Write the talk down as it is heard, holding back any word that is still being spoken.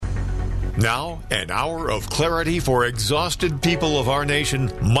Now, an hour of clarity for exhausted people of our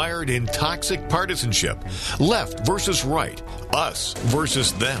nation mired in toxic partisanship. Left versus right. Us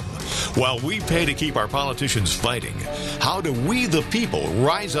versus them. While we pay to keep our politicians fighting, how do we, the people,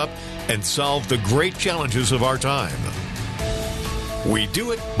 rise up and solve the great challenges of our time? We do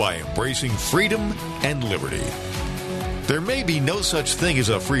it by embracing freedom and liberty. There may be no such thing as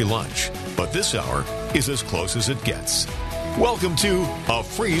a free lunch, but this hour is as close as it gets. Welcome to A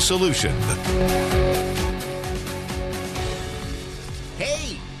Free Solution.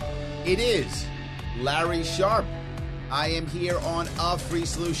 Hey, it is Larry Sharp. I am here on A Free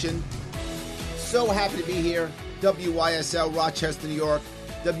Solution. So happy to be here. WYSL Rochester, New York.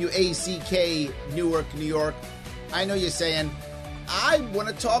 WACK Newark, New York. I know you're saying, I want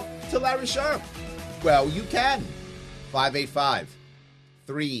to talk to Larry Sharp. Well, you can.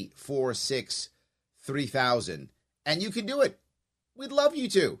 585-346-3000. And you can do it. We'd love you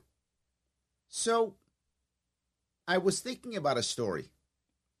to. So, I was thinking about a story.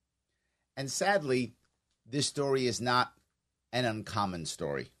 And sadly, this story is not an uncommon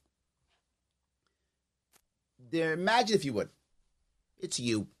story. Imagine, if you would, it's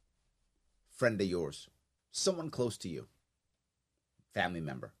you, friend of yours, someone close to you, family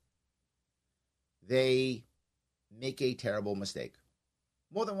member. They make a terrible mistake.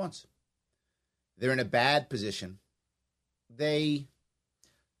 More than once. They're in a bad position. They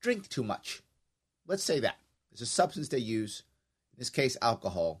drink too much. Let's say that. There's a substance they use, in this case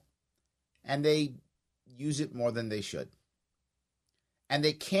alcohol, and they use it more than they should. And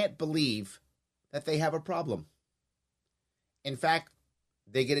they can't believe that they have a problem. In fact,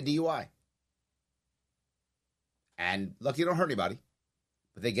 they get a DUI. And lucky they don't hurt anybody,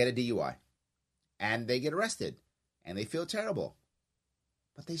 but they get a DUI. And they get arrested, and they feel terrible.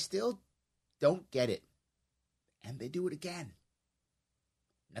 But they still don't get it. And they do it again.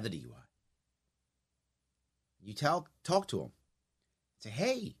 Another DUI. You talk to them. Say,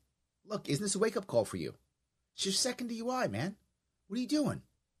 hey, look, isn't this a wake-up call for you? It's your second DUI, man. What are you doing?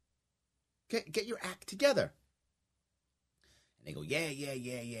 Get your act together. And they go, yeah.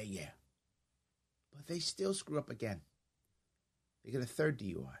 But they still screw up again. They get a third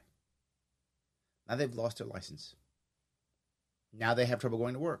DUI. Now they've lost their license. Now they have trouble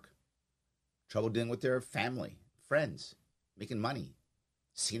going to work. Trouble dealing with their family, friends, making money,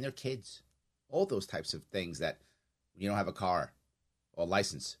 seeing their kids. All those types of things that when you don't have a car or a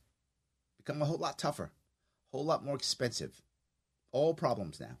license become a whole lot tougher, a whole lot more expensive. All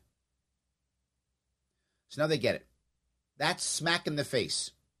problems now. So now they get it. That's smack in the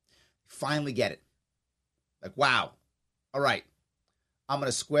face. Finally get it. Like, wow. All right. I'm going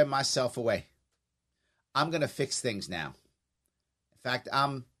to square myself away. I'm going to fix things now. In fact,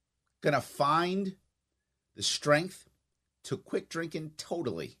 I'm going to find the strength to quit drinking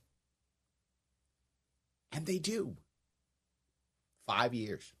totally. And they do. 5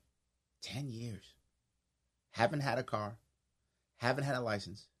 years, 10 years. Haven't had a car, haven't had a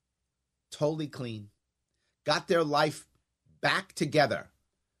license, totally clean, got their life back together.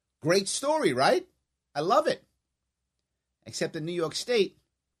 Great story, right? I love it. Except in New York State,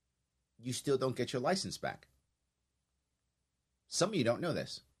 you still don't get your license back. Some of you don't know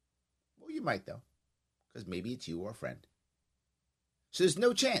this. Well, you might, though, because maybe it's you or a friend. So there's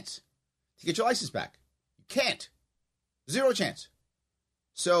no chance to get your license back. You can't. Zero chance.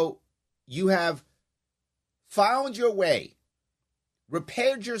 So you have found your way,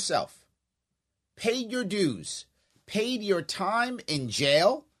 repaired yourself, paid your dues, paid your time in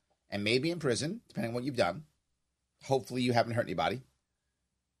jail, and maybe in prison, depending on what you've done. Hopefully you haven't hurt anybody.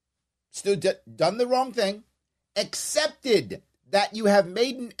 Still done the wrong thing. Accepted that you have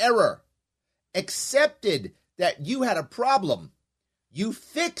made an error. Accepted that you had a problem. You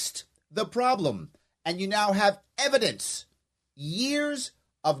fixed the problem. And you now have evidence. Years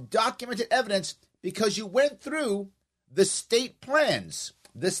of documented evidence because you went through the state plans,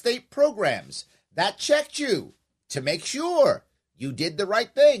 the state programs that checked you to make sure you did the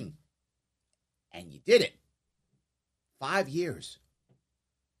right thing. And you did it. 5 years.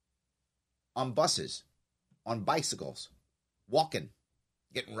 On buses, on bicycles, walking,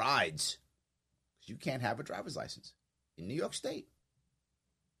 getting rides. Because you can't have a driver's license in New York State.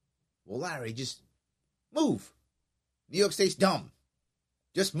 Well, Larry, just move. New York State's dumb.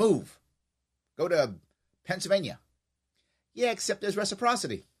 Just move. Go to Pennsylvania. Yeah, except there's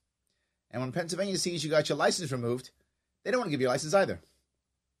reciprocity. And when Pennsylvania sees you got your license removed, they don't want to give you a license either.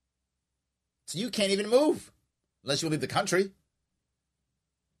 So you can't even move unless you leave the country.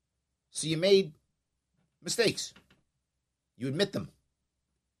 So you made mistakes. You admit them.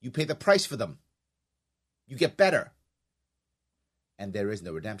 You pay the price for them. You get better. And there is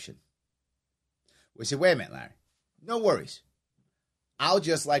no redemption. We say, wait a minute, Larry. No worries. I'll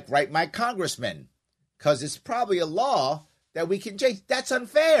just write my congressman because it's probably a law that we can change. That's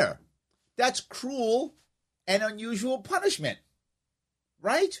unfair. That's cruel and unusual punishment.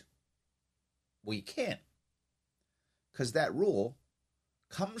 Right? Well, you can't. Because that rule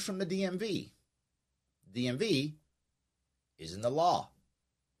comes from the DMV. DMV isn't the law.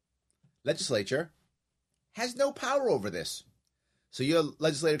 Legislature has no power over this. So your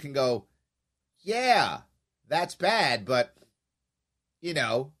legislator can go, yeah, that's bad, but, it's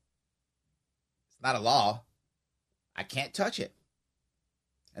not a law. I can't touch it.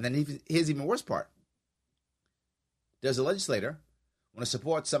 And then here's the even worse part. Does a legislator want to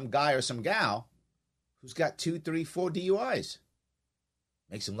support some guy or some gal who's got 2, 3, 4 DUIs?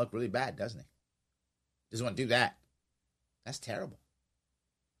 Makes him look really bad, doesn't he? Doesn't want to do that. That's terrible.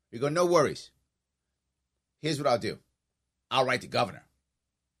 You go, no worries. Here's what I'll do. I'll write the governor.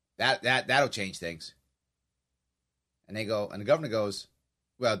 That'll change things. And they go, and the governor goes,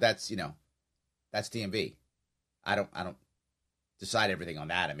 well, that's DMV. I don't decide everything on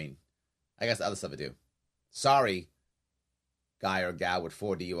that. I mean, I guess the other stuff I do. Sorry, guy or gal with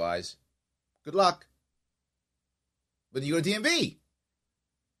 4 DUIs. Good luck. But you go to DMV.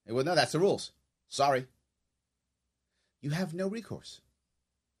 Hey, well, no, that's the rules. Sorry. You have no recourse.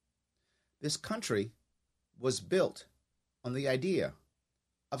 This country was built on the idea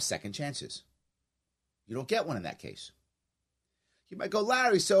of second chances. You don't get one in that case. You might go,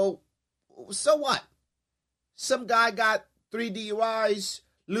 Larry, so what? Some guy got 3 DUIs,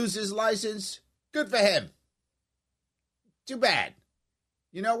 loses his license. Good for him. Too bad.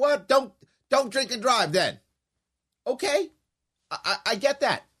 You know what? Don't drink and drive then. Okay, I get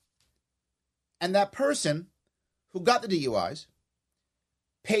that. And that person who got the DUIs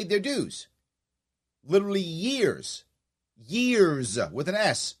paid their dues. Literally years with an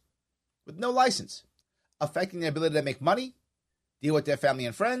S, with no license, affecting their ability to make money, deal with their family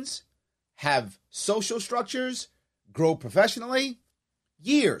and friends, have social structures, grow professionally,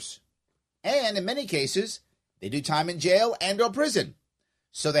 years. And in many cases, they do time in jail and or prison.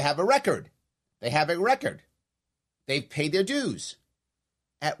 So they have a record. They've paid their dues.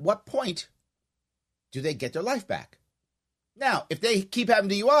 At what point do they get their life back? Now, if they keep having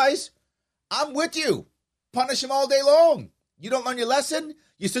DUIs, I'm with you. Punish them all day long. You don't learn your lesson?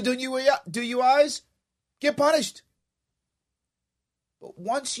 You still doing DUIs? Get punished. But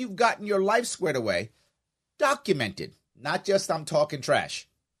once you've gotten your life squared away, documented, not just I'm talking trash.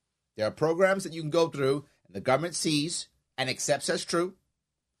 There are programs that you can go through and the government sees and accepts as true.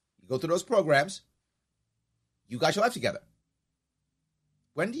 You go through those programs. You got your life together.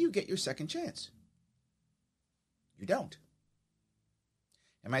 When do you get your second chance? You don't.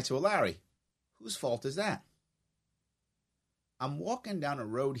 You might say, well, Larry, whose fault is that? I'm walking down a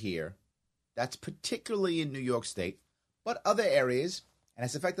road here that's particularly in New York State, but other areas, and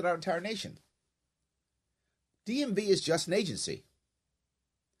has affected our entire nation. DMV is just an agency.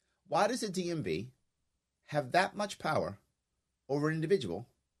 Why does the DMV have that much power over an individual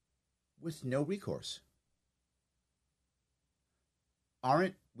with no recourse?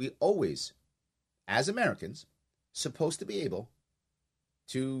 Aren't we always, as Americans, supposed to be able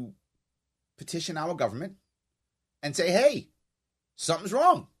to petition our government and say, hey, something's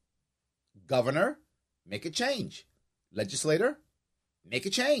wrong. Governor, make a change. Legislator, make a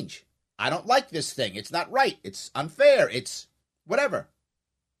change. I don't like this thing. It's not right. It's unfair. It's whatever.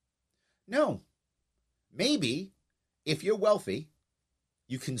 No. Maybe if you're wealthy,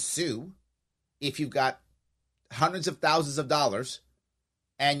 you can sue if you've got hundreds of thousands of dollars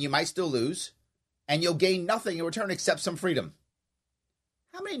and you might still lose and you'll gain nothing in return except some freedom.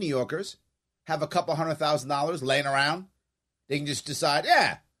 How many New Yorkers have a couple $100,000 laying around? They can just decide,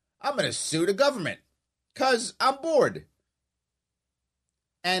 yeah, I'm going to sue the government because I'm bored.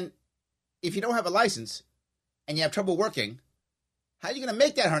 And if you don't have a license and you have trouble working, how are you going to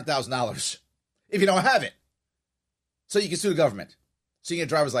make that $100,000 if you don't have it? So you can sue the government. So you get a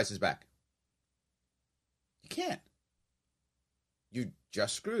driver's license back. You can't. You're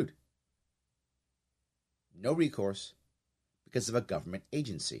just screwed. No recourse because of a government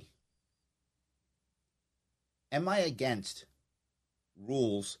agency. Am I against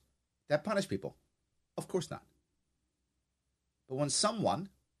rules that punish people? Of course not. But when someone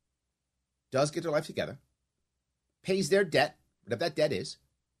does get their life together, pays their debt, whatever that debt is,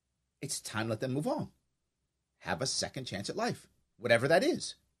 it's time to let them move on. Have a second chance at life, whatever that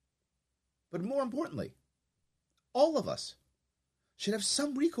is. But more importantly, all of us should have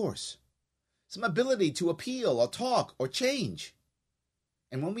some recourse, some ability to appeal or talk or change.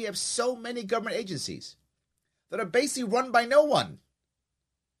 And when we have so many government agencies that are basically run by no one,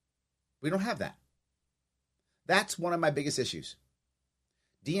 we don't have that. That's one of my biggest issues.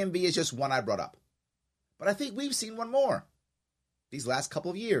 DMV is just one I brought up. But I think we've seen one more these last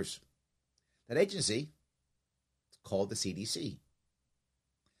couple of years. That agency is called the CDC.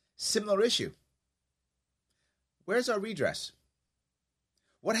 Similar issue. Where's our redress?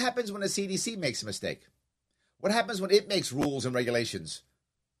 What happens when the CDC makes a mistake? What happens when it makes rules and regulations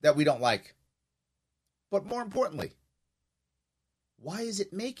that we don't like? But more importantly, why is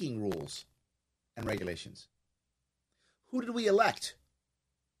it making rules and regulations? Who did we elect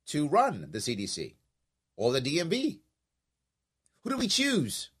to run the CDC or the DMV? Who did we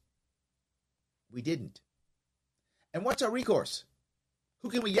choose? We didn't. And what's our recourse? Who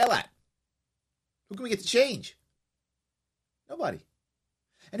can we yell at? Who can we get to change? Nobody.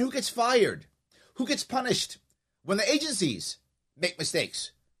 And who gets fired? Who gets punished when the agencies make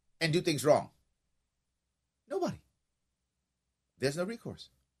mistakes and do things wrong? Nobody. There's no recourse.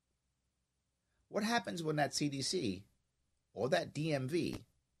 What happens when that CDC or that DMV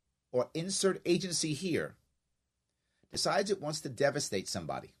or insert agency here decides it wants to devastate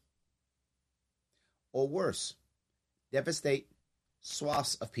somebody? Or worse, devastate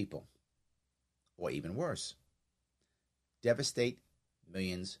swaths of people? Or even worse, devastate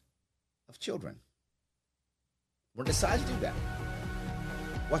millions of children? When it decides to do that,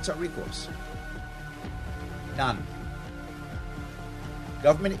 what's our recourse? None.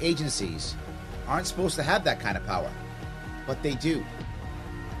 Government agencies aren't supposed to have that kind of power, but they do.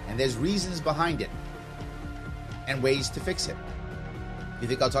 And there's reasons behind it and ways to fix it. You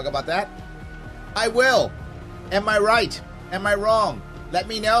think I'll talk about that? I will. Am I right? Am I wrong? Let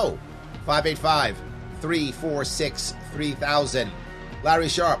me know. 585-346-3000. Larry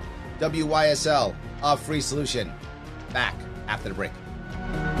Sharp, WYSL, a free solution. Back after the break.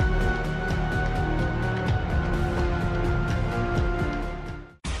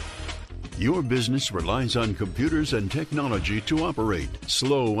 Your business relies on computers and technology to operate.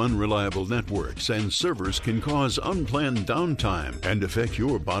 Slow, unreliable networks and servers can cause unplanned downtime and affect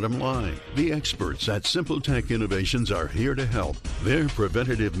your bottom line. The experts at Simple Tech Innovations are here to help. Their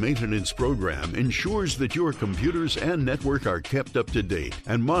preventative maintenance program ensures that your computers and network are kept up to date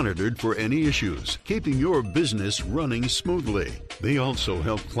and monitored for any issues, keeping your business running smoothly. They also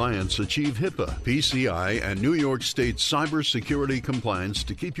help clients achieve HIPAA, PCI, and New York State cybersecurity compliance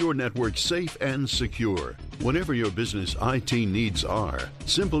to keep your network safe and secure. Whatever your business IT needs are,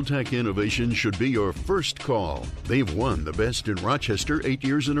 Simple Tech Innovation should be your first call. They've won the best in Rochester 8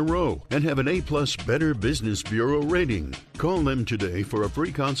 years in a row and have an A-plus Better Business Bureau rating. Call them today for a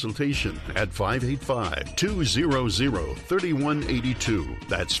free consultation at 585-200-3182.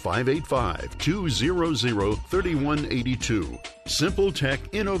 That's 585-200-3182. Simple Tech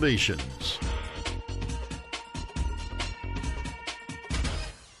Innovations.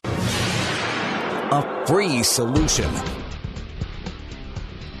 A free solution.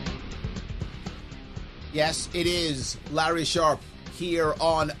 Yes, it is Larry Sharp here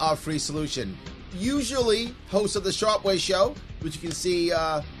on A Free Solution. Usually host of the Sharp Way Show, which you can see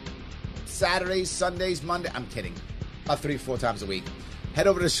Saturdays, Sundays, Monday. I'm kidding. About 3-4 times a week. Head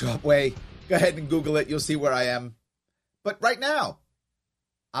over to Sharp Way. Go ahead and Google it. You'll see where I am. But right now,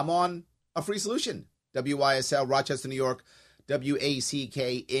 I'm on A Free Solution. WYSL, Rochester, New York. WACK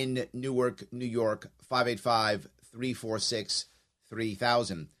in Newark, New York,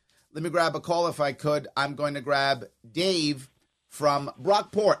 585-346-3000. Let me grab a call if I could. I'm going to grab Dave from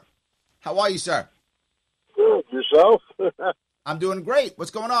Brockport. How are you, sir? Good. Yourself? I'm doing great.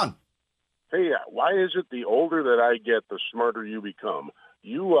 What's going on? Hey, why is it the older that I get, the smarter you become?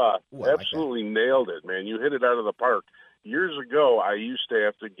 You absolutely nailed it, man. You hit it out of the park. Years ago, I used to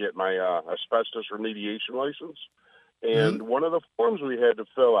have to get my asbestos remediation license. And one of the forms we had to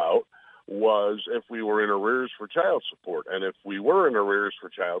fill out was if we were in arrears for child support. And if we were in arrears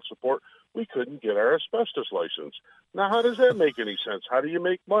for child support, we couldn't get our asbestos license. Now, how does that make any sense? How do you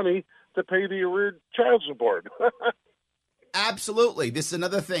make money to pay the arreared child support? Absolutely. This is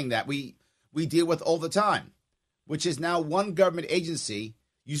another thing that we deal with all the time, which is now one government agency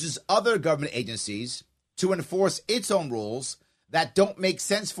uses other government agencies to enforce its own rules that don't make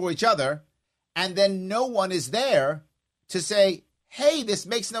sense for each other. And then no one is there to say, hey, this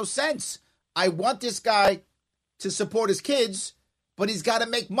makes no sense. I want this guy to support his kids, but he's got to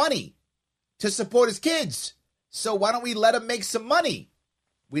make money to support his kids. So why don't we let him make some money?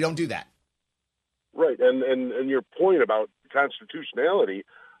 We don't do that. Right. And your point about constitutionality,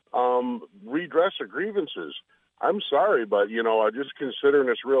 redress of grievances. I'm sorry, but, just considering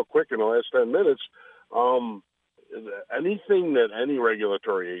this real quick in the last 10 minutes, anything that any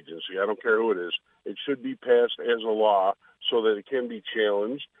regulatory agency, I don't care who it is, it should be passed as a law so that it can be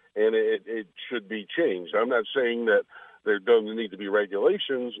challenged and it should be changed. I'm not saying that there doesn't need to be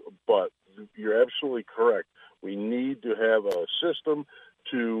regulations, but you're absolutely correct. We need to have a system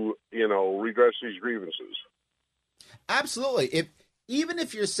to, redress these grievances. Absolutely. Even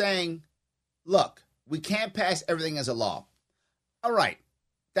if you're saying, look, we can't pass everything as a law. All right.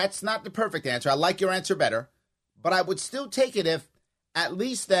 That's not the perfect answer. I like your answer better, but I would still take it if at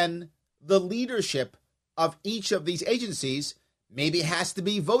least then the leadership of each of these agencies maybe has to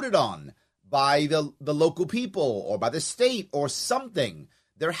be voted on by the local people or by the state or something.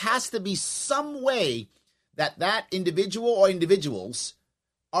 There has to be some way that individual or individuals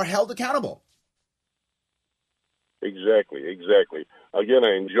are held accountable. Exactly. Again,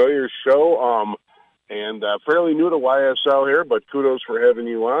 I enjoy your show, and fairly new to YSL here, but kudos for having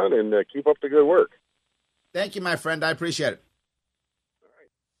you on, and keep up the good work. Thank you, my friend. I appreciate it. All right.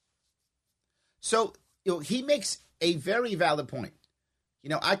 So, he makes a very valid point.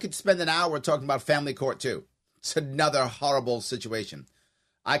 I could spend an hour talking about family court, too. It's another horrible situation.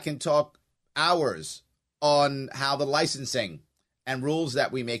 I can talk hours on how the licensing and rules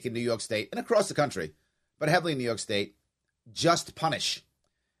that we make in New York State and across the country, but heavily in New York State, just punish.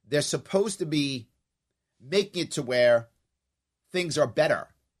 They're supposed to be making it to where things are better,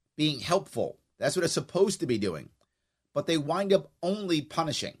 being helpful. That's what it's supposed to be doing. But they wind up only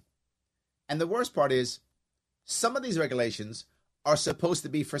punishing. And the worst part is, some of these regulations are supposed to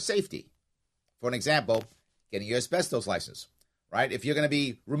be for safety. For an example, getting your asbestos license, right? If you're going to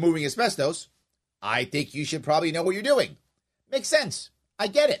be removing asbestos, I think you should probably know what you're doing. Makes sense. I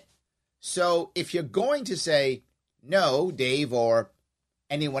get it. So if you're going to say, no, Dave or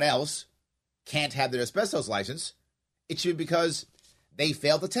anyone else can't have their asbestos license, it should be because they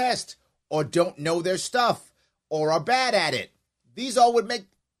failed the test or don't know their stuff or are bad at it. These all would make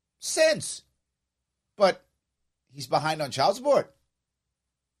sense. But he's behind on child support.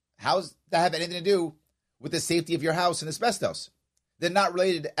 How's that have anything to do with the safety of your house and asbestos? They're not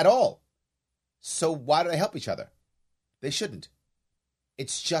related at all. So why do they help each other? They shouldn't.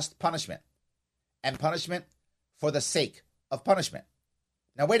 It's just punishment. And punishment for the sake of punishment.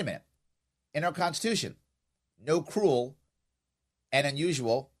 Now, wait a minute. In our Constitution, no cruel and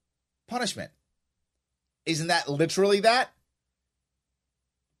unusual punishment. Isn't that literally that?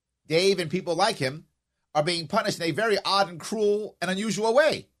 Dave and people like him are being punished in a very odd and cruel and unusual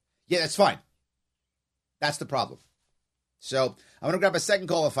way. Yeah, that's fine. That's the problem. So I'm going to grab a second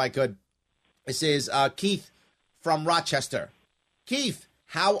call if I could. This is Keith from Rochester. Keith,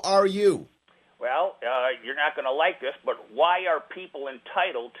 how are you? Well, you're not going to like this, but why are people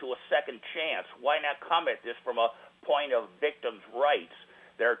entitled to a second chance? Why not come at this from a point of victims' rights?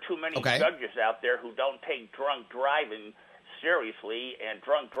 There are too many judges out there who don't take drunk driving seriously, and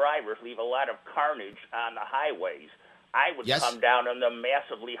drunk drivers leave a lot of carnage on the highways. I would come down on them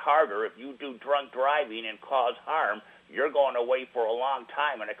massively harder. If you do drunk driving and cause harm, you're going away for a long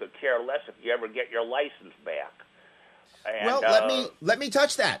time, and I could care less if you ever get your license back. And, well, let me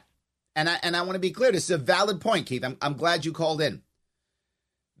touch that. And I want to be clear. This is a valid point, Keith. I'm glad you called in.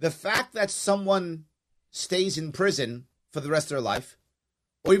 The fact that someone stays in prison for the rest of their life,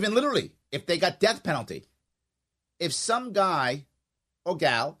 or even literally, if they got death penalty, if some guy or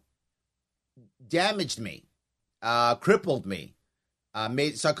gal damaged me, crippled me,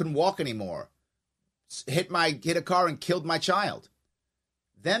 made so I couldn't walk anymore, hit a car and killed my child,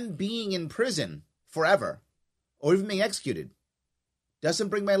 them being in prison forever, or even being executed, doesn't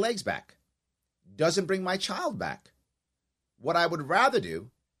bring my legs back, doesn't bring my child back. What I would rather do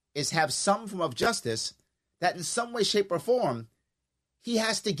is have some form of justice that in some way, shape, or form, he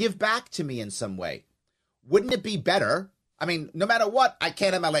has to give back to me in some way. Wouldn't it be better? I mean, no matter what, I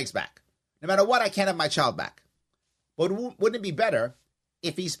can't have my legs back. No matter what, I can't have my child back. But wouldn't it be better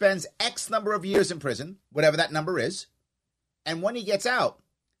if he spends X number of years in prison, whatever that number is, and when he gets out,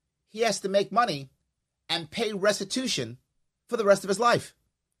 he has to make money and pay restitution for the rest of his life?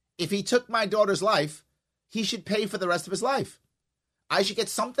 If he took my daughter's life, he should pay for the rest of his life. I should get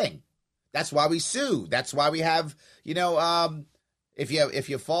something. That's why we sue. That's why we have, if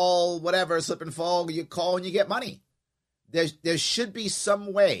you fall, whatever, slip and fall, you call and you get money. There should be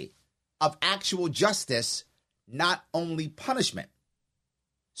some way of actual justice, not only punishment.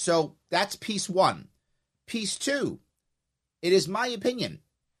 So that's piece one. Piece two, it is my opinion,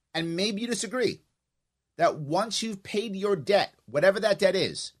 and maybe you disagree, that once you've paid your debt, whatever that debt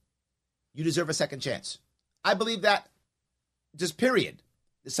is, you deserve a second chance. I believe that, just period.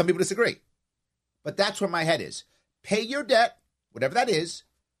 Some people disagree. But that's where my head is. Pay your debt, whatever that is,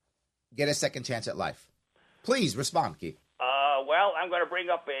 get a second chance at life. Please respond, Keith. Well, Well, I'm going to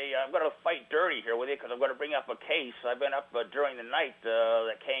I'm going to fight dirty here with you because I'm going to bring up a case. I've been up during the night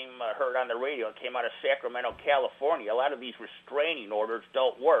that heard on the radio. It came out of Sacramento, California. A lot of these restraining orders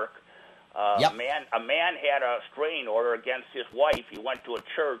don't work. A man had a restraining order against his wife. He went to a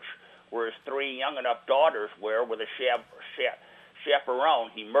church where his 3 young enough daughters were with a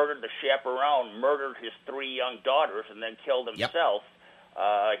chaperone. He murdered the chaperone, murdered his 3 young daughters, and then killed himself.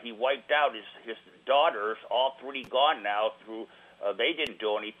 He wiped out his daughters, all 3 gone now. They didn't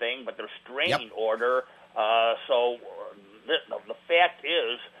do anything, but the restraining order. So the fact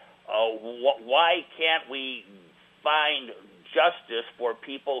is, why can't we find justice for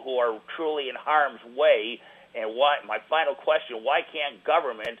people who are truly in harm's way? And my final question: why can't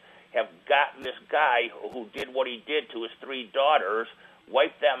government have gotten this guy who did what he did to his 3 daughters,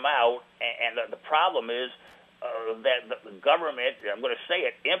 wipe them out? And the problem is that the government, I'm going to say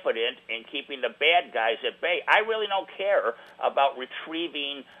it, impotent in keeping the bad guys at bay. I really don't care about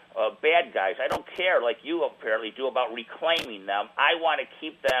retrieving bad guys. I don't care, like you apparently do, about reclaiming them. I want to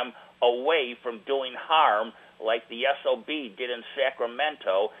keep them away from doing harm like the SOB did in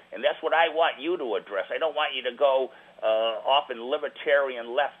Sacramento, and that's what I want you to address. I don't want you to go off in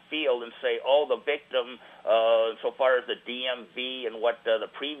libertarian left field and say, oh, the victim, so far as the DMV and what the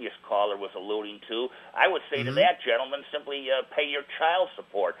previous caller was alluding to. I would say to that gentleman, simply pay your child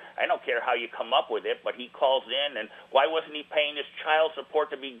support. I don't care how you come up with it, but he calls in, and why wasn't he paying his child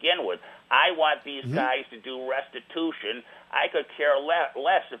support to begin with? I want these guys to do restitution. I could care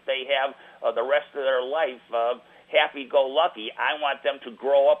less if they have the rest of their life happy-go-lucky. I want them to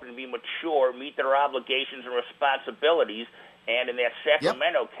grow up and be mature, meet their obligations and responsibilities. And in that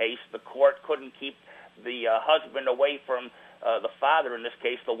Sacramento case, the court couldn't keep the husband away from the father, in this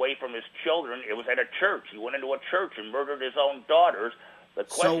case, away from his children. It was at a church. He went into a church and murdered his own daughters. The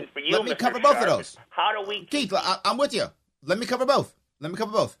question for you, let me Mr. cover both of those. How do we... Keith, I'm with you. Let me cover both.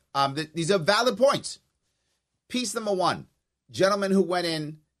 These are valid points. Piece number 1, gentleman who went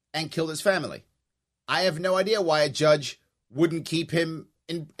in and killed his family. I have no idea why a judge wouldn't keep him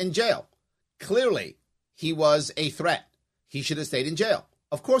in jail. Clearly, he was a threat. He should have stayed in jail.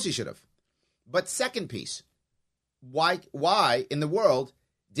 Of course he should have. But second piece, why in the world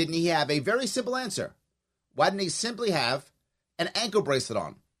didn't he have a very simple answer? Why didn't he simply have an ankle bracelet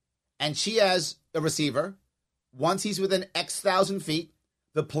on? And she, as a receiver, once he's within X thousand feet,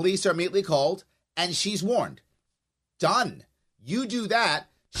 the police are immediately called, and she's warned. Done. You do that.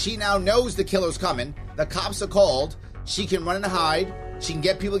 She now knows the killer's coming. The cops are called. She can run and hide. She can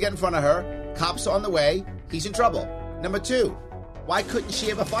get people to get in front of her. Cops are on the way. He's in trouble. Number 2, why couldn't she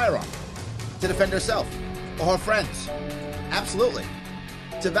have a firearm to defend herself or her friends? Absolutely.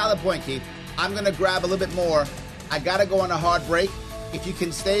 It's a valid point, Keith. I'm going to grab a little bit more. I got to go on a hard break. If you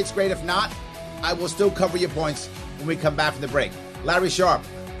can stay, it's great. If not, I will still cover your points when we come back from the break. Larry Sharp,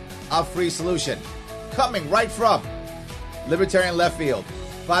 A Free Solution, coming right from Libertarian Left Field.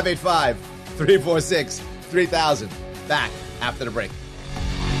 585-346-3000. Back after the break.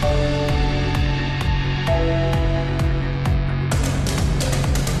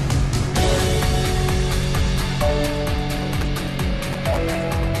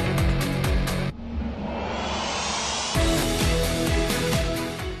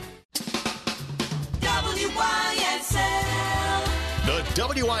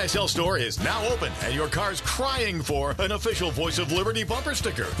 WYSL store is now open, and your car's crying for an official Voice of Liberty bumper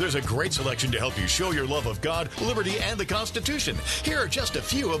sticker. There's a great selection to help you show your love of God, liberty, and the Constitution. Here are just a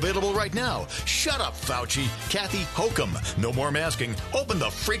few available right now. Shut up, Fauci. Kathy Hokum. No more masking. Open the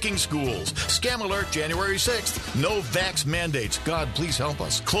freaking schools. Scam alert January 6th. No vax mandates. God, please help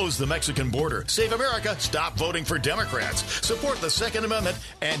us. Close the Mexican border. Save America. Stop voting for Democrats. Support the Second Amendment,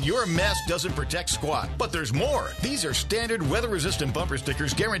 and your mask doesn't protect squat. But there's more. These are standard weather-resistant bumper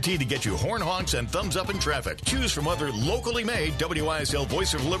stickers guaranteed to get you horn honks and thumbs up in traffic. Choose from other locally made WYSL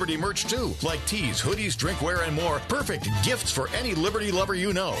Voice of Liberty merch too, like tees, hoodies, drinkware, and more. Perfect gifts for any Liberty lover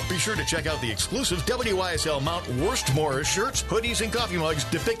you know. Be sure to check out the exclusive WYSL Mount Worstmore shirts, hoodies, and coffee mugs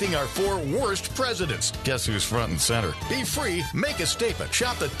depicting our 4 worst presidents. Guess who's front and center? Be free. Make a statement.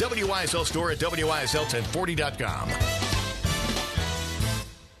 Shop the WYSL store at WYSL1040.com.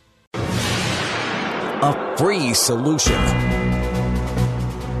 A free solution.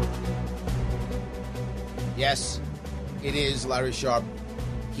 Yes, it is Larry Sharp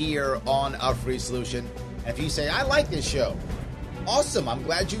here on A Free Solution. And if you say, I like this show, awesome, I'm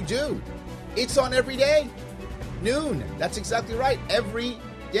glad you do. It's on every day, noon. That's exactly right. Every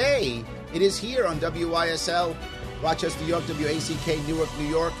day it is here on WYSL, Rochester, New York, WACK, Newark, New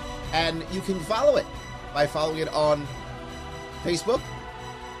York. And you can follow it by following it on Facebook,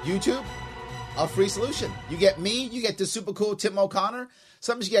 YouTube, and Twitter. You can find it a free solution. You get me, you get the super cool Tim O'Connor,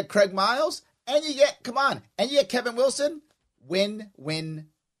 sometimes you get Craig Miles, and you get, and you get Kevin Wilson. Win, win,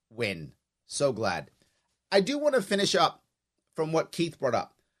 win. So glad. I do want to finish up from what Keith brought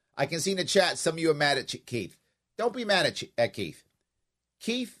up. I can see in the chat some of you are mad at Keith. Don't be mad at Keith.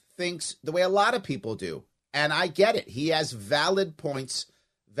 Keith thinks the way a lot of people do, and I get it. He has valid points,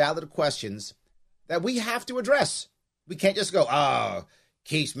 valid questions that we have to address. We can't just go, oh,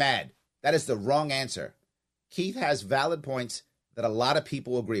 Keith's mad. That is the wrong answer. Keith has valid points that a lot of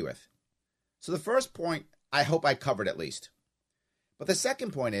people agree with. So the first point, I hope I covered at least. But the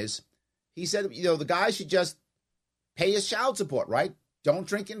second point is, he said, the guy should just pay his child support, right? Don't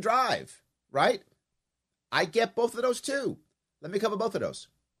drink and drive, right? I get both of those too. Let me cover both of those.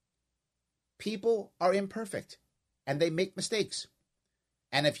 People are imperfect, and they make mistakes.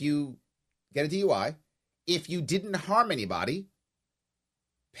 And if you get a DUI, if you didn't harm anybody,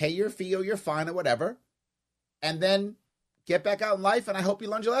 pay your fee or your fine or whatever, and then get back out in life, and I hope you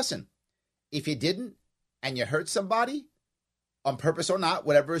learned your lesson. If you didn't, and you hurt somebody, on purpose or not,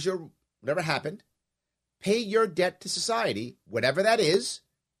 whatever happened, pay your debt to society, whatever that is.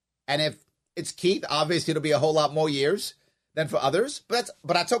 And if it's Keith, obviously it'll be a whole lot more years than for others, but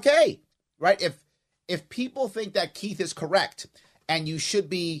that's okay, right? If people think that Keith is correct and you should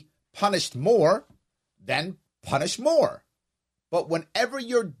be punished more, then punish more. But whenever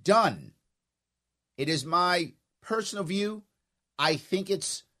you're done, it is my personal view, I think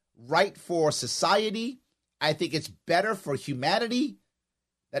it's right for society. I think it's better for humanity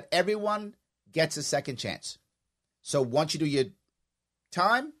that everyone gets a second chance. So once you do your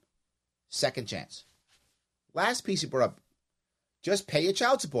time, second chance. Last piece you brought up, just pay your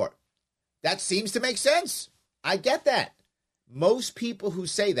child support. That seems to make sense. I get that. Most people who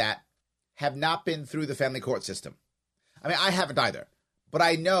say that have not been through the family court system. I mean, I haven't either. But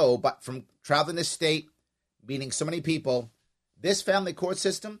I know, but from traveling this state, meeting so many people, this family court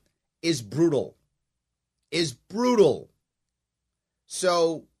system is brutal.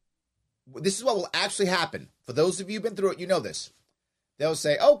 So this is what will actually happen. For those of you who've been through it, you know this. They'll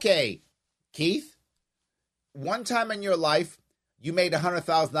say, okay, Keith, one time in your life, you made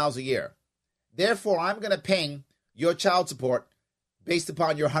 $100,000 a year. Therefore, I'm going to pay your child support based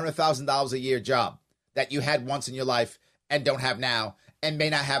upon your $100,000 a year job that you had once in your life and don't have now and may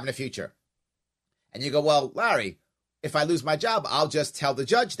not have in the future. And you go, well, Larry, if I lose my job, I'll just tell the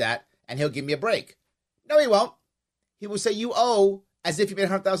judge that and he'll give me a break. No, he won't. He will say you owe as if you made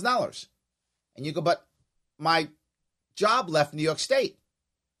 $100,000. And you go, but my job left New York State.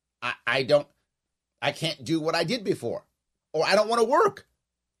 I can't do what I did before. Or I don't want to work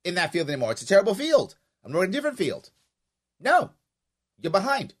in that field anymore. It's a terrible field. I'm working in a different field. No, you're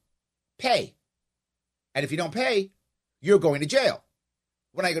behind. Pay. And if you don't pay, you're going to jail.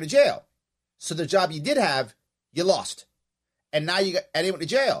 When I go to jail, so the job you did have, you lost. And now you went to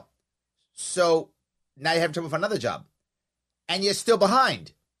jail. So now you're having trouble for another job. And you're still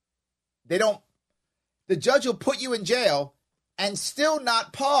behind. The judge will put you in jail and still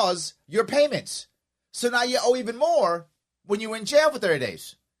not pause your payments. So now you owe even more when you're in jail for 30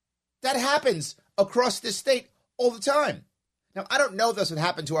 days. That happens across this state all the time. Now, I don't know if this would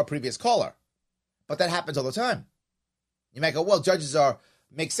happen to our previous caller, but that happens all the time. You might go, well, judges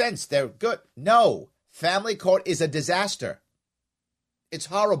make sense. They're good. No, family court is a disaster. It's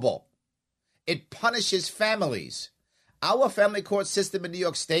horrible. It punishes families. Our family court system in New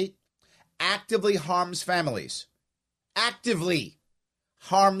York State actively harms families. Actively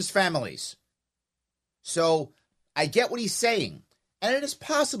harms families. So I get what he's saying. And it is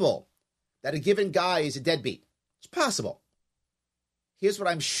possible that a given guy is a deadbeat. It's possible. Here's what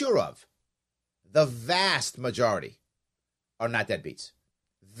I'm sure of. The vast majority are not deadbeats.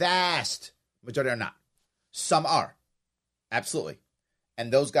 Vast majority are not. Some are. Absolutely.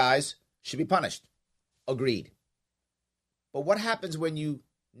 And those guys should be punished. Agreed. But what happens when you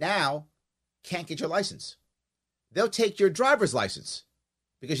now can't get your license? They'll take your driver's license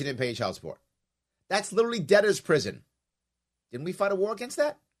because you didn't pay your child support. That's literally debtor's prison. Didn't we fight a war against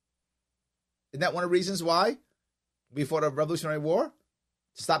that? Isn't that one of the reasons why we fought a Revolutionary War?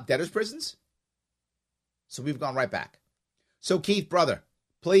 To stop debtor's prisons? So we've gone right back. So Keith, brother,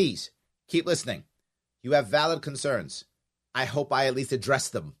 please keep listening. You have valid concerns. I hope I at least address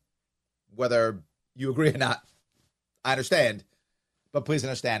them, whether you agree or not. I understand, but please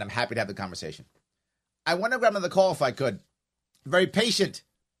understand, I'm happy to have the conversation. I want to grab another call if I could. Very patient.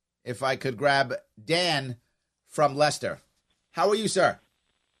 If I could grab Dan from Leicester. How are you, sir?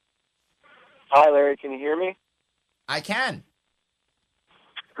 Hi, Larry. Can you hear me? I can.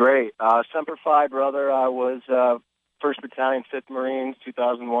 Great. Semper Fi, brother. I was 1st Battalion, 5th Marines,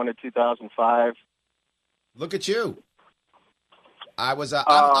 2001 to 2005. Look at you.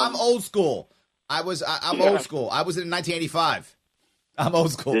 I'm old school. I'm old school. I was in 1985. I'm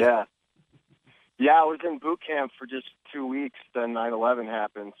old school. Yeah. Yeah, I was in boot camp for just 2 weeks. Then 9/11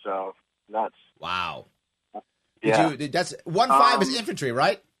 happened, so nuts. Wow. Yeah. That's 1-5 is infantry,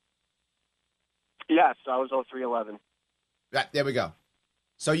 right? Yes, I was 0311. Right, there we go.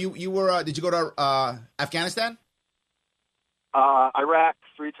 So you were, did you go to Afghanistan? Iraq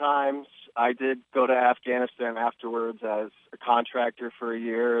 3 times. I did go to Afghanistan afterwards as a contractor for a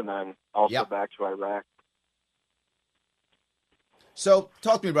year, and then also back to Iraq. So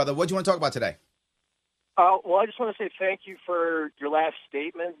talk to me, brother. What do you want to talk about today? Well, I just want to say thank you for your last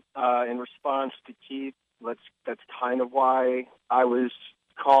statement in response to Keith. That's kind of why I was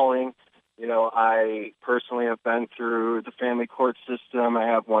calling. You know, I personally have been through the family court system. I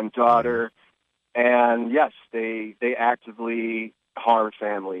have one daughter. And, yes, they actively harm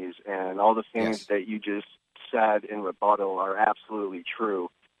families. And all the things that you just said in rebuttal are absolutely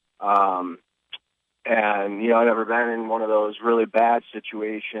true. And, you know, I've never been in one of those really bad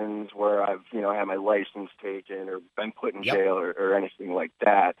situations where I've, you know, had my license taken or been put in jail or anything like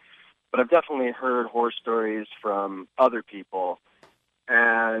that. But I've definitely heard horror stories from other people.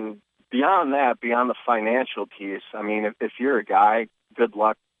 And beyond that, beyond the financial piece, I mean, if you're a guy, good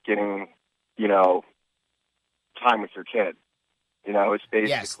luck getting, you know, time with your kid. You know, it's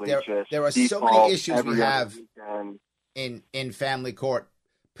basically there are so many issues we have in family court,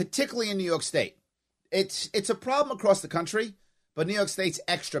 particularly in New York State. It's a problem across the country, but New York State's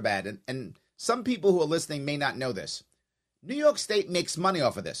extra bad. And some people who are listening may not know this. New York State makes money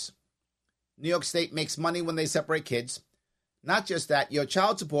off of this. New York State makes money when they separate kids. Not just that, your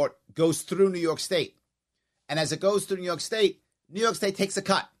child support goes through New York State. And as it goes through New York State takes a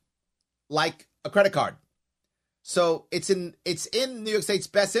cut, like a credit card. So it's in New York State's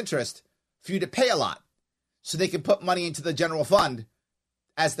best interest for you to pay a lot so they can put money into the general fund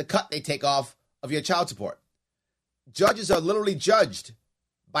as the cut they take off of your child support. Judges are literally judged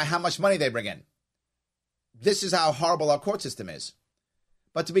by how much money they bring in. This is how horrible our court system is.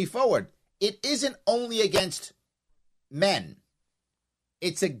 But to be forward, it isn't only against men.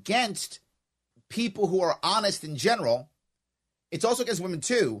 It's against people who are honest in general. It's also against women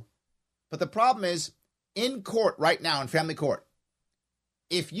too. But the problem is, in court right now, in family court,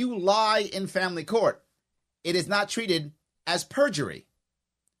 if you lie in family court, it is not treated as perjury.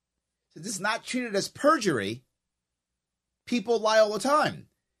 So this is not treated as perjury. People lie all the time.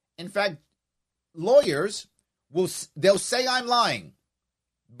 In fact, lawyers they'll say I'm lying,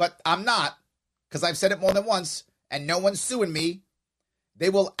 but I'm not, because I've said it more than once, and no one's suing me. They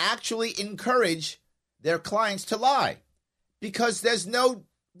will actually encourage their clients to lie because there's no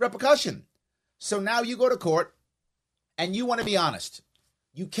repercussion. So now you go to court and you want to be honest.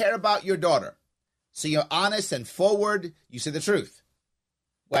 You care about your daughter. So you're honest and forward. You say the truth.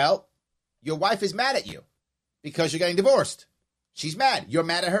 Well, your wife is mad at you because you're getting divorced. She's mad. You're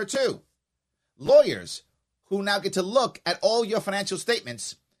mad at her too. Lawyers who now get to look at all your financial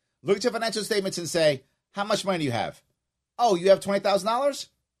statements, look at your financial statements and say, how much money do you have? Oh, you have $20,000? This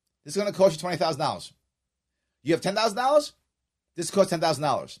is going to cost you $20,000. You have $10,000? This costs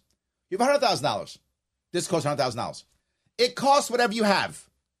 $10,000. You have $100,000. This costs $100,000. It costs whatever you have.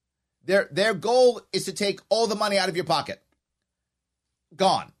 Their goal is to take all the money out of your pocket.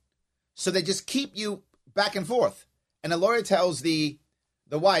 Gone. So they just keep you back and forth. And the lawyer tells the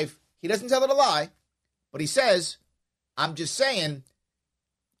wife, he doesn't tell her to lie, but he says, I'm just saying,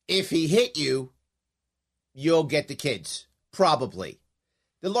 if he hit you, you'll get the kids. Probably.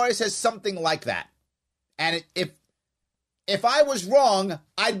 The lawyer says something like that. And if I was wrong,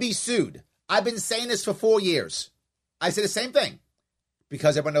 I'd be sued. I've been saying this for 4 years. I say the same thing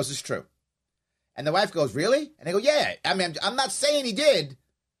because everyone knows it's true. And the wife goes, really? And they go, yeah. I mean, I'm not saying he did.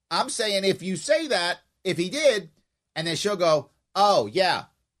 I'm saying if you say that, if he did, and then she'll go, oh, yeah,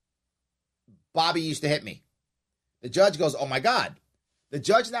 Bobby used to hit me. The judge goes, oh, my God. The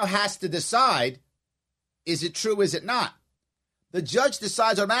judge now has to decide, is it true, is it not? The judge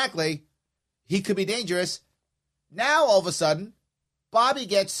decides automatically he could be dangerous. Now, all of a sudden, Bobby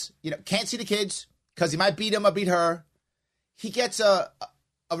gets, can't see the kids because he might beat him or beat her. He gets a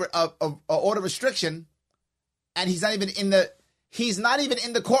order restriction, and he's not even in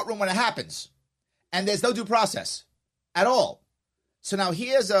the courtroom when it happens, and there's no due process at all. So now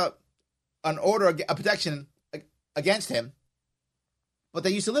here's an order, a protection against him, but they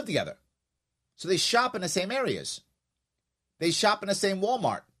used to live together, so they shop in the same areas. They shop in the same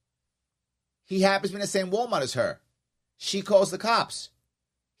Walmart. He happens to be in the same Walmart as her. She calls the cops.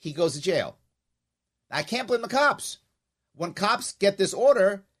 He goes to jail. I can't blame the cops. when cops get this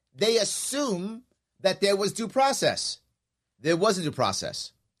order, they assume that there was due process. There wasn't due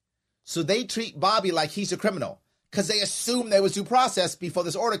process. So they treat Bobby like he's a criminal because they assume there was due process before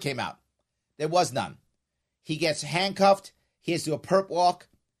this order came out. There was none. He gets handcuffed. He has to do a perp walk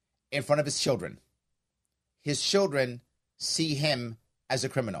in front of his children. His children see him as a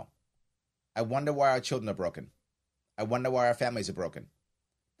criminal. I wonder why our children are broken. I wonder why our families are broken.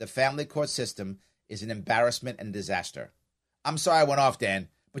 The family court system is an embarrassment and disaster. I'm sorry I went off, Dan,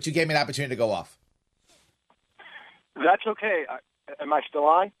 but you gave me an opportunity to go off. That's okay. Am I still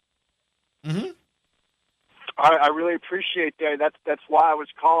on? Mm-hmm. I really appreciate that. That's why I was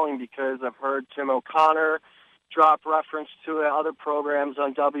calling, because I've heard Tim O'Connor drop reference to it. Other programs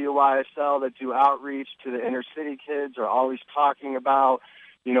on WYSL that do outreach to the inner city kids are always talking about,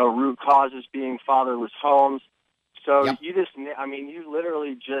 root causes being fatherless homes. So you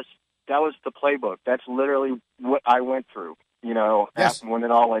literally just, that was the playbook. That's literally what I went through, yes. when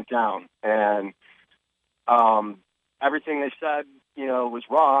it all went down. And everything they said, was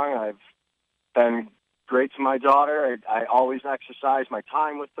wrong. I've been great to my daughter. I always exercise my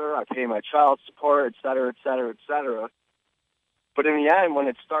time with her. I pay my child support, et cetera, et cetera, et cetera. But in the end, when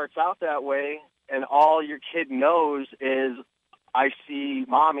it starts out that way and all your kid knows is I see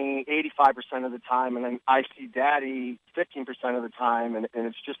mommy 85% of the time and then I see daddy 15% of the time, and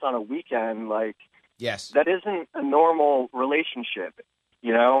it's just on a weekend, yes, that isn't a normal relationship,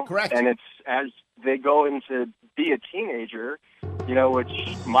 Correct. And it's as they go into be a teenager,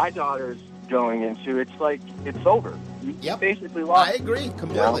 which my daughter's going into, it's over. You basically lost. I agree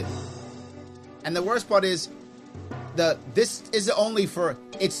completely. And the worst part is this is only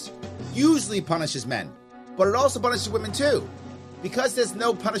it's usually punishes men, but it also punishes women too. Because there's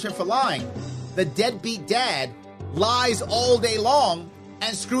no punishment for lying, the deadbeat dad lies all day long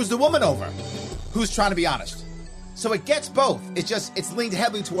and screws the woman over who's trying to be honest. So it gets both. It's leaned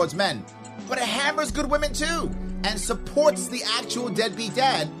heavily towards men, but it hammers good women too and supports the actual deadbeat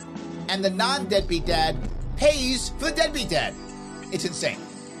dad, and the non-deadbeat dad pays for the deadbeat dad. It's insane.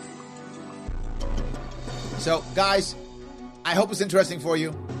 So, guys, I hope it's interesting for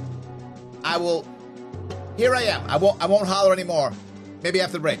you. Here I am. I won't holler anymore. Maybe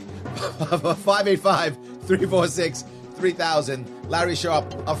after the break. 585-346-3000. Larry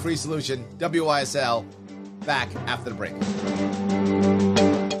Sharp, A Free Solution, WYSL. Back after the break.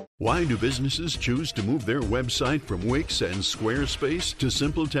 Why do businesses choose to move their website from Wix and Squarespace to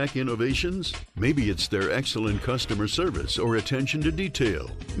SimpleTech Innovations? Maybe it's their excellent customer service or attention to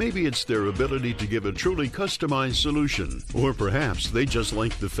detail. Maybe it's their ability to give a truly customized solution. Or perhaps they just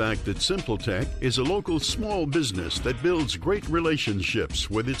like the fact that SimpleTech is a local small business that builds great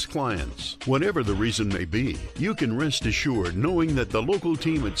relationships with its clients. Whatever the reason may be, you can rest assured knowing that the local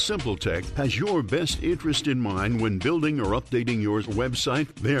team at SimpleTech has your best interest in mind when building or updating your website.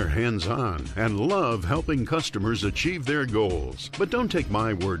 They're hands-on and love helping customers achieve their goals. But don't take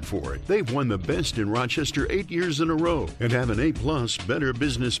my word for it. They've won the best in Rochester 8 years in a row and have an A+ Better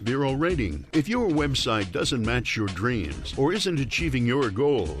Business Bureau rating. If your website doesn't match your dreams or isn't achieving your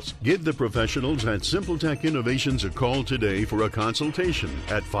goals, give the professionals at SimpleTech Innovations a call today for a consultation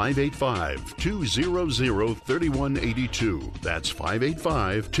at 585-200-3182. That's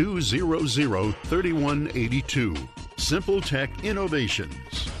 585-200-3182. SimpleTech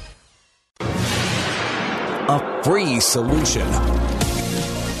Innovations. A free solution.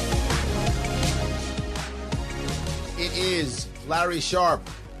 It is Larry Sharp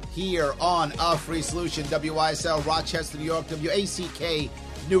here on A Free Solution, WYSL, Rochester, New York, WACK,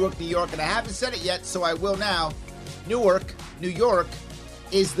 Newark, New York. And I haven't said it yet, so I will now. Newark, New York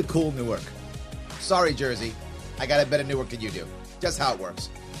is the cool Newark. Sorry, Jersey. I got a better Newark than you do. Just how it works.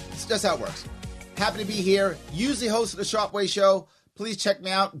 It's just how it works. Happy to be here. Usually host of the Sharp Way Show. Please check me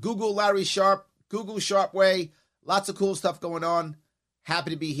out. Google Larry Sharp. Google Sharp Way. Lots of cool stuff going on.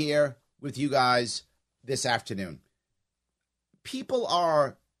 Happy to be here with you guys this afternoon. People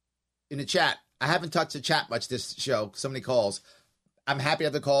are in the chat. I haven't touched the chat much this show. So many calls. I'm happy to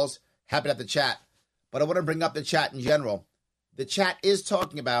have the calls. Happy to have the chat. But I want to bring up the chat in general. The chat is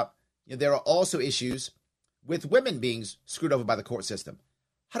talking about, there are also issues with women being screwed over by the court system.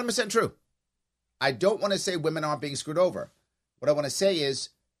 100% true. I don't want to say women aren't being screwed over. What I want to say is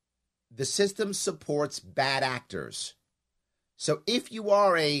the system supports bad actors. So if you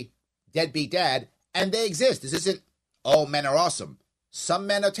are a deadbeat dad, and they exist, this isn't, oh, men are awesome. Some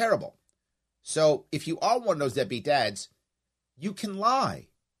men are terrible. So if you are one of those deadbeat dads, you can lie.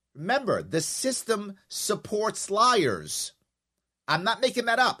 Remember, the system supports liars. I'm not making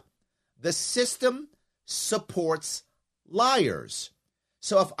that up. The system supports liars.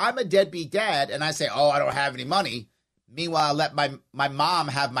 So if I'm a deadbeat dad and I say, oh, I don't have any money, Meanwhile, I let my mom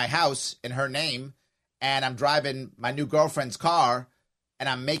have my house in her name, and I'm driving my new girlfriend's car, and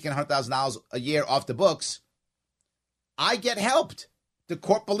I'm making $100,000 a year off the books. I get helped. The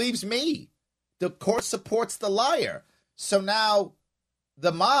court believes me. The court supports the liar. So now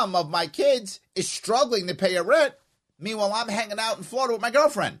the mom of my kids is struggling to pay her rent. Meanwhile, I'm hanging out in Florida with my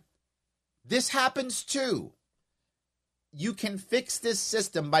girlfriend. This happens too. You can fix this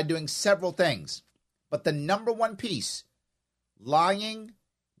system by doing several things. But the number one piece, lying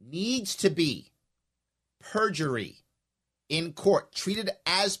needs to be perjury in court, treated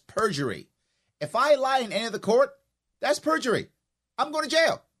as perjury. If I lie in any of the court, that's perjury. I'm going to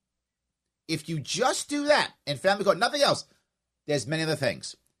jail. If you just do that in family court, nothing else, there's many other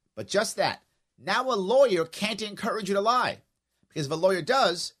things. But just that. Now a lawyer can't encourage you to lie. Because if a lawyer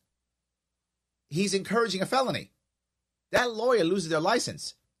does, he's encouraging a felony. That lawyer loses their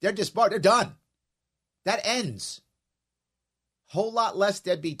license. They're disbarred. They're done. That ends. Whole lot less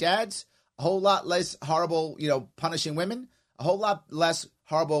deadbeat dads, a whole lot less horrible, punishing women, a whole lot less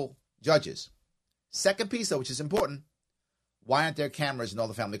horrible judges. Second piece, though, which is important, why aren't there cameras in all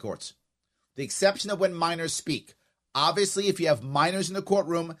the family courts? The exception of when minors speak. Obviously, if you have minors in the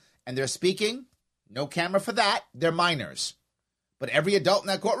courtroom and they're speaking, no camera for that. They're minors. But every adult in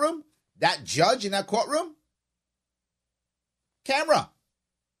that courtroom, that judge in that courtroom, camera.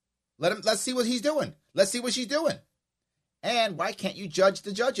 Let's see what he's doing. Let's see what she's doing. And why can't you judge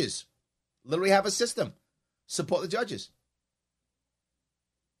the judges? Literally have a system. Support the judges.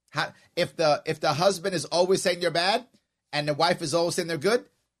 If the husband is always saying they're bad and the wife is always saying they're good,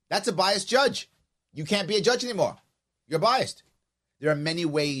 that's a biased judge. You can't be a judge anymore. You're biased. There are many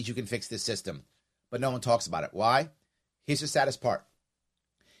ways you can fix this system, but no one talks about it. Why? Here's the saddest part.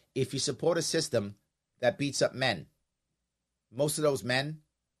 If you support a system that beats up men, most of those men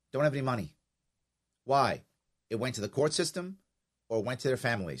don't have any money. Why? It went to the court system or went to their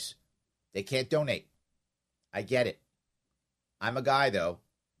families. They can't donate. I get it. I'm a guy, though,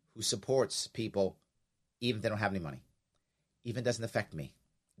 who supports people even if they don't have any money. Even doesn't affect me.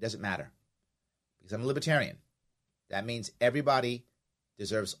 It doesn't matter. Because I'm a libertarian. That means everybody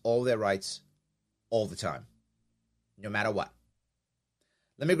deserves all their rights all the time, no matter what.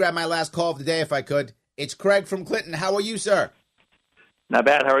 Let me grab my last call of the day if I could. It's Craig from Clinton. How are you, sir? Not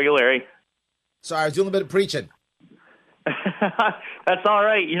bad. How are you, Larry? Sorry, I was doing a bit of preaching. That's all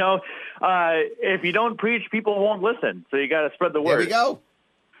right. If you don't preach, people won't listen. So you got to spread the word. There we go.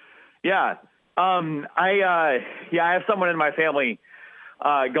 Yeah. I have someone in my family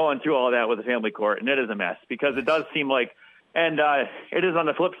going through all that with the family court, and it is a mess because it does seem like, and it is on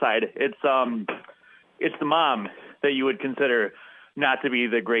the flip side. It's the mom that you would consider not to be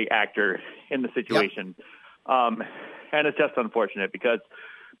the great actor in the situation. Yep. And it's just unfortunate because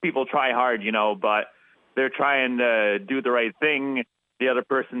people try hard, but they're trying to do the right thing. The other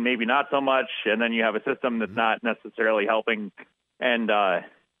person, maybe not so much. And then you have a system that's not necessarily helping. And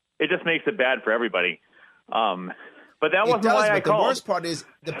it just makes it bad for everybody. But that wasn't why I called. The worst part is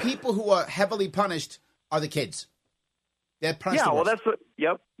the people who are heavily punished are the kids. They're punished. Yeah, well, that's what.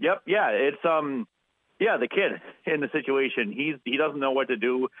 Yep. Yeah, it's the kid in the situation. He doesn't know what to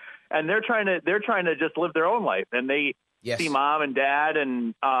do, and they're trying to just live their own life, and they see mom and dad,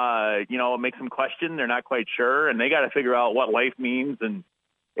 and it makes them question. They're not quite sure, and they got to figure out what life means, and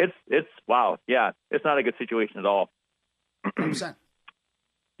it's wow, yeah, it's not a good situation at all. 100%.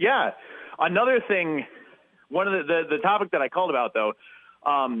 Yeah, another thing. One of the topic that I called about, though,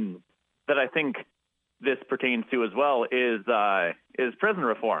 that I think this pertains to as well is prison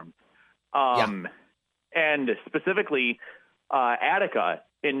reform, and specifically Attica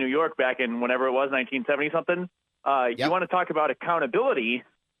in New York back in whenever it was 1970 something. You want to talk about accountability?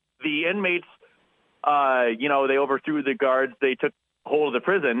 The inmates, they overthrew the guards. They took hold of the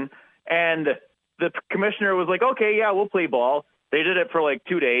prison, and the commissioner was like, "Okay, yeah, we'll play ball." They did it for like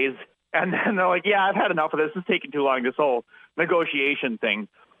 2 days. And then they're like, yeah, I've had enough of this. It's taking too long, this whole negotiation thing.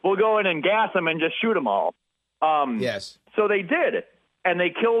 We'll go in and gas them and just shoot them all. Yes. So they did, and they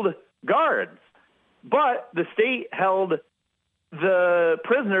killed guards. But the state held the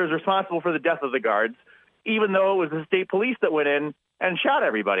prisoners responsible for the death of the guards, even though it was the state police that went in and shot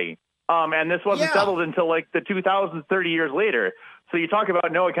everybody. And this wasn't settled until like the 2000s, 30 years later. So you talk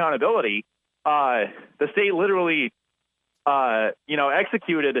about no accountability. The state literally,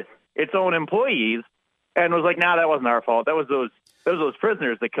 executed its own employees and was like, nah, that wasn't our fault. That was those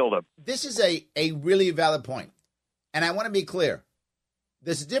prisoners that killed them. This is a really valid point. And I want to be clear.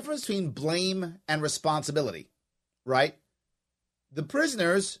 There's a difference between blame and responsibility, right? The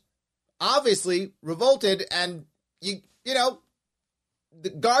prisoners obviously revolted, and the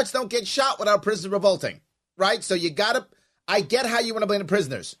guards don't get shot without prisoners revolting, right? So I get how you want to blame the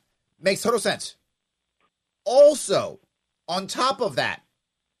prisoners. Makes total sense. Also, on top of that,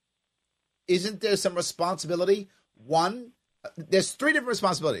 isn't there some responsibility? One, there's three different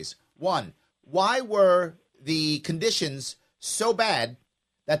responsibilities. One, why were the conditions so bad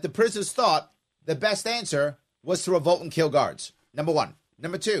that the prisoners thought the best answer was to revolt and kill guards? Number one.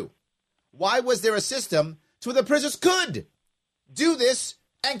 Number two, why was there a system to where the prisoners could do this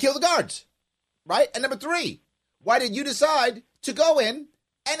and kill the guards? Right? And number three, why did you decide to go in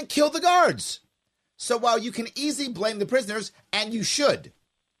and kill the guards? So while you can easily blame the prisoners, and you should,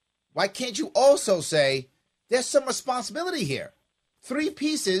 why can't you also say there's some responsibility here? Three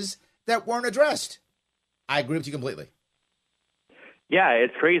pieces that weren't addressed. I agree with you completely. Yeah,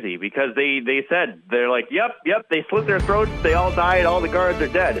 it's crazy because they said, they're like, yep, they slit their throats, they all died, all the guards are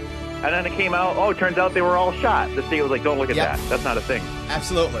dead. And then it came out, it turns out they were all shot. The state was like, don't look at that. That's not a thing.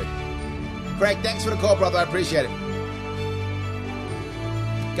 Absolutely. Craig, thanks for the call, brother. I appreciate it.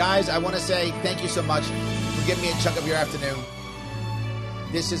 Guys, I want to say thank you so much for giving me a chunk of your afternoon.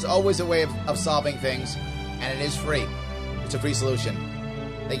 This is always a way of solving things, and it is free. It's a free solution.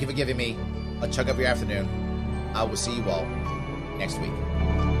 Thank you for giving me a chunk of your afternoon. I will see you all next week.